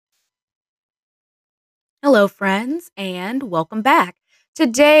Hello, friends, and welcome back.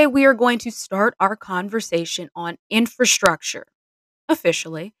 Today, we are going to start our conversation on infrastructure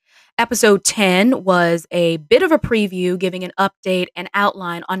officially. Episode 10 was a bit of a preview, giving an update and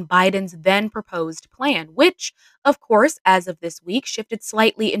outline on Biden's then proposed plan, which, of course, as of this week, shifted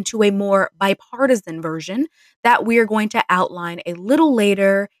slightly into a more bipartisan version that we are going to outline a little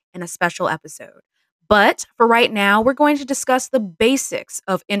later in a special episode. But for right now, we're going to discuss the basics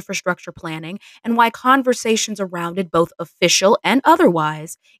of infrastructure planning and why conversations around it, both official and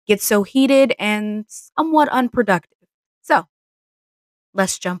otherwise, get so heated and somewhat unproductive. So,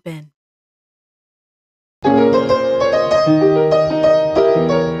 let's jump in.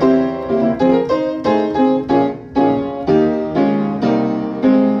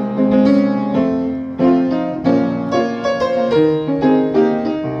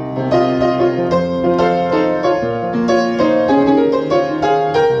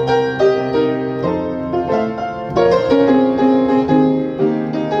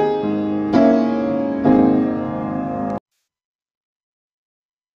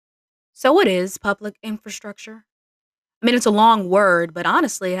 So, what is public infrastructure? I mean, it's a long word, but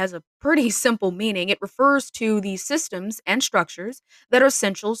honestly, it has a pretty simple meaning. It refers to the systems and structures that are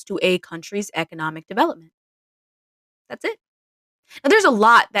essentials to a country's economic development. That's it. Now, there's a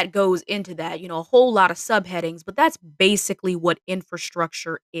lot that goes into that, a whole lot of subheadings, but that's basically what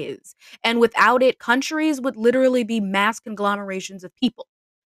infrastructure is. And without it, countries would literally be mass conglomerations of people.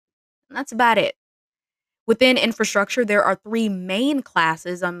 And that's about it. Within infrastructure, there are three main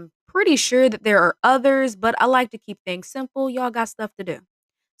classes. I'm pretty sure that there are others, but I like to keep things simple. Y'all got stuff to do.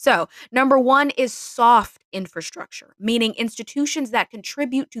 So, number one is soft infrastructure, meaning institutions that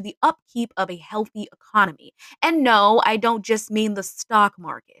contribute to the upkeep of a healthy economy. And no, I don't just mean the stock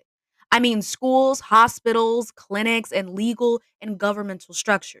market. I mean schools, hospitals, clinics, and legal and governmental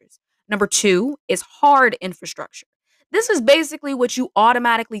structures. Number two is hard infrastructure. This is basically what you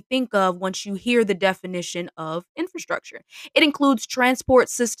automatically think of once you hear the definition of infrastructure. It includes transport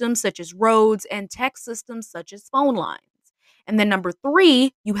systems such as roads and tech systems such as phone lines. And then number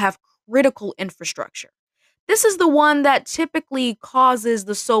three, you have critical infrastructure. This is the one that typically causes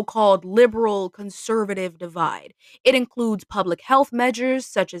the so called liberal conservative divide. It includes public health measures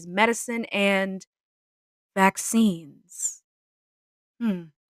such as medicine and vaccines. Hmm,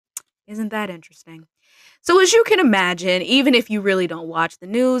 isn't that interesting? So, as you can imagine, even if you really don't watch the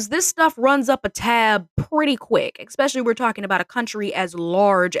news, this stuff runs up a tab pretty quick, especially we're talking about a country as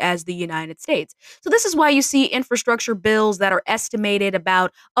large as the United States. So, this is why you see infrastructure bills that are estimated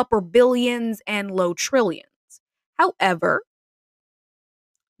about upper billions and low trillions. However,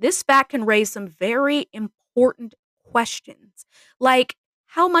 this fact can raise some very important questions, like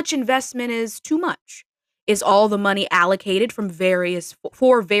how much investment is too much? Is all the money allocated from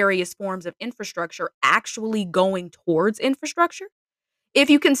for various forms of infrastructure actually going towards infrastructure? If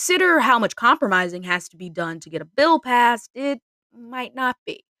you consider how much compromising has to be done to get a bill passed, it might not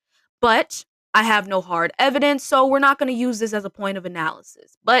be. But I have no hard evidence, so we're not going to use this as a point of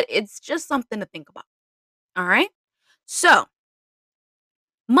analysis. But it's just something to think about. All right? So,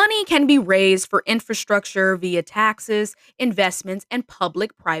 money can be raised for infrastructure via taxes, investments, and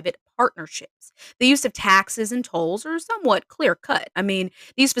public private partnerships. The use of taxes and tolls are somewhat clear cut. I mean,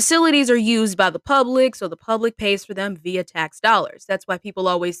 these facilities are used by the public, so the public pays for them via tax dollars. That's why people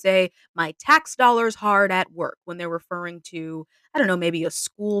always say, my tax dollars hard at work when they're referring to, I don't know, maybe a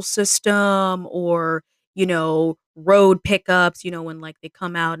school system or, road pickups, when like they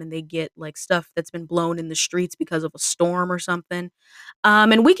come out and they get like stuff that's been blown in the streets because of a storm or something.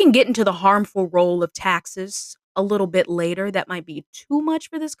 And we can get into the harmful role of taxes a little bit later. That might be too much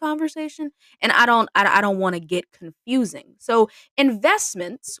for this conversation, and I don't want to get confusing. So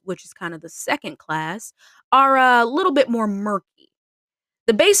investments, which is kind of the second class, are a little bit more murky.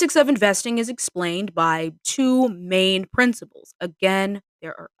 The basics of investing is explained by two main principles. Again,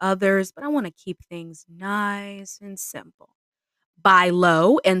 there are others, but I want to keep things nice and simple. Buy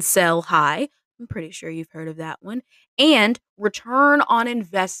low and sell high. I'm pretty sure you've heard of that one. And return on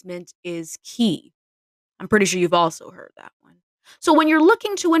investment is key. I'm pretty sure you've also heard that one. So, when you're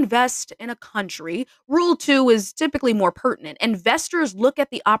looking to invest in a country, rule two is typically more pertinent. Investors look at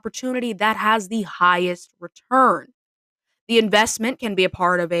the opportunity that has the highest return. The investment can be a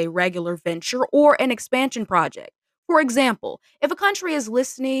part of a regular venture or an expansion project. For example, if a country is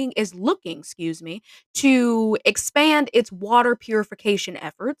looking, to expand its water purification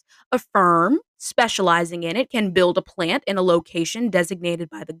efforts, a firm specializing in it can build a plant in a location designated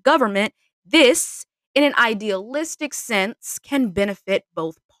by the government. This, in an idealistic sense, can benefit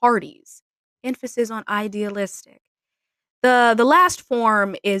both parties. Emphasis on idealistic. The last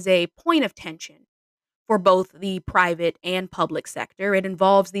form is a point of tension. for both the private and public sector. It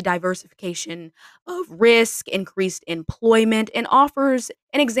involves the diversification of risk, increased employment, and offers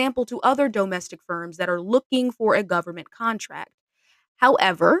an example to other domestic firms that are looking for a government contract.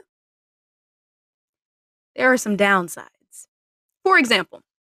 However, there are some downsides. For example,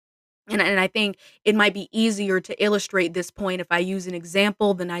 and I think it might be easier to illustrate this point if I use an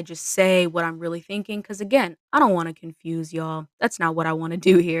example than I just say what I'm really thinking. Because again, I don't want to confuse y'all. That's not what I want to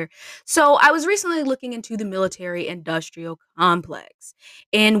do here. So I was recently looking into the military industrial complex,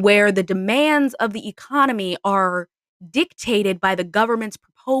 and where the demands of the economy are dictated by the government's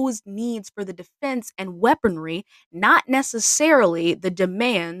proposed needs for the defense and weaponry, not necessarily the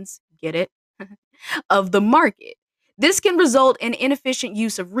demands, get it, of the market. This can result in inefficient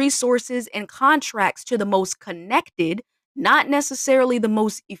use of resources and contracts to the most connected, not necessarily the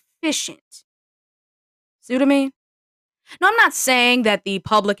most efficient. See what I mean? Now, I'm not saying that the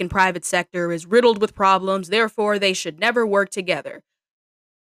public and private sector is riddled with problems, therefore, they should never work together.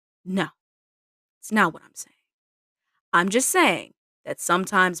 No, it's not what I'm saying. I'm just saying that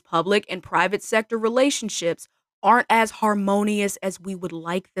sometimes public and private sector relationships aren't as harmonious as we would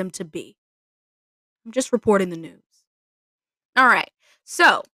like them to be. I'm just reporting the news. All right.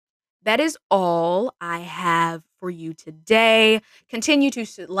 So that is all I have for you today. Continue to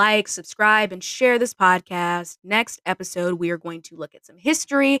like, subscribe, and share this podcast. Next episode, we are going to look at some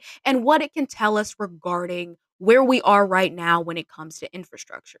history and what it can tell us regarding where we are right now when it comes to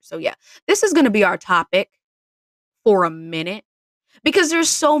infrastructure. So, yeah, this is going to be our topic for a minute because there's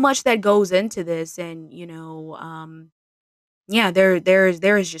so much that goes into this. And, yeah, there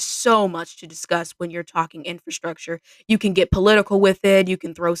is just so much to discuss when you're talking infrastructure. You can get political with it, you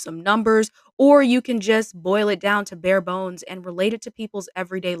can throw some numbers, or you can just boil it down to bare bones and relate it to people's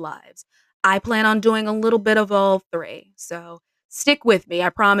everyday lives. I plan on doing a little bit of all three. So stick with me. I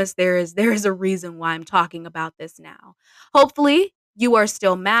promise there is a reason why I'm talking about this now. Hopefully, you are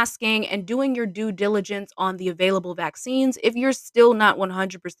still masking and doing your due diligence on the available vaccines if you're still not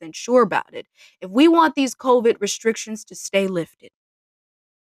 100% sure about it. If we want these COVID restrictions to stay lifted,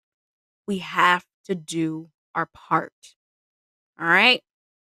 we have to do our part. All right?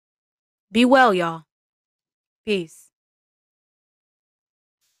 Be well, y'all. Peace.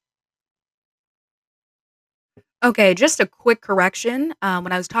 Okay, just a quick correction.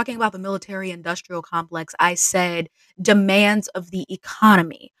 When I was talking about the military industrial complex, I said demands of the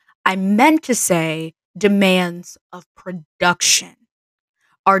economy. I meant to say demands of production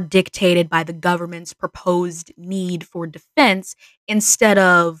are dictated by the government's proposed need for defense instead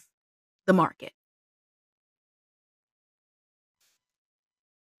of the market.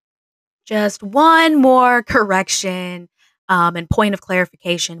 Just one more correction and point of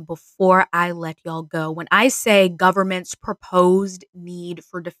clarification before I let y'all go. When I say government's proposed need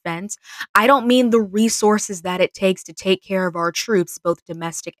for defense, I don't mean the resources that it takes to take care of our troops, both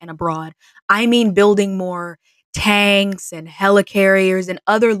domestic and abroad. I mean building more tanks and helicarriers and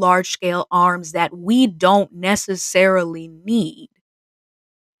other large scale arms that we don't necessarily need.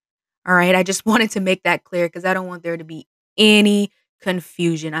 All right. I just wanted to make that clear because I don't want there to be any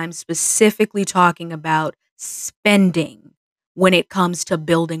confusion. I'm specifically talking about spending when it comes to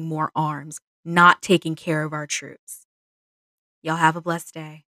building more arms, not taking care of our troops. Y'all have a blessed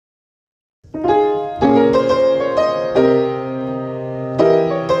day.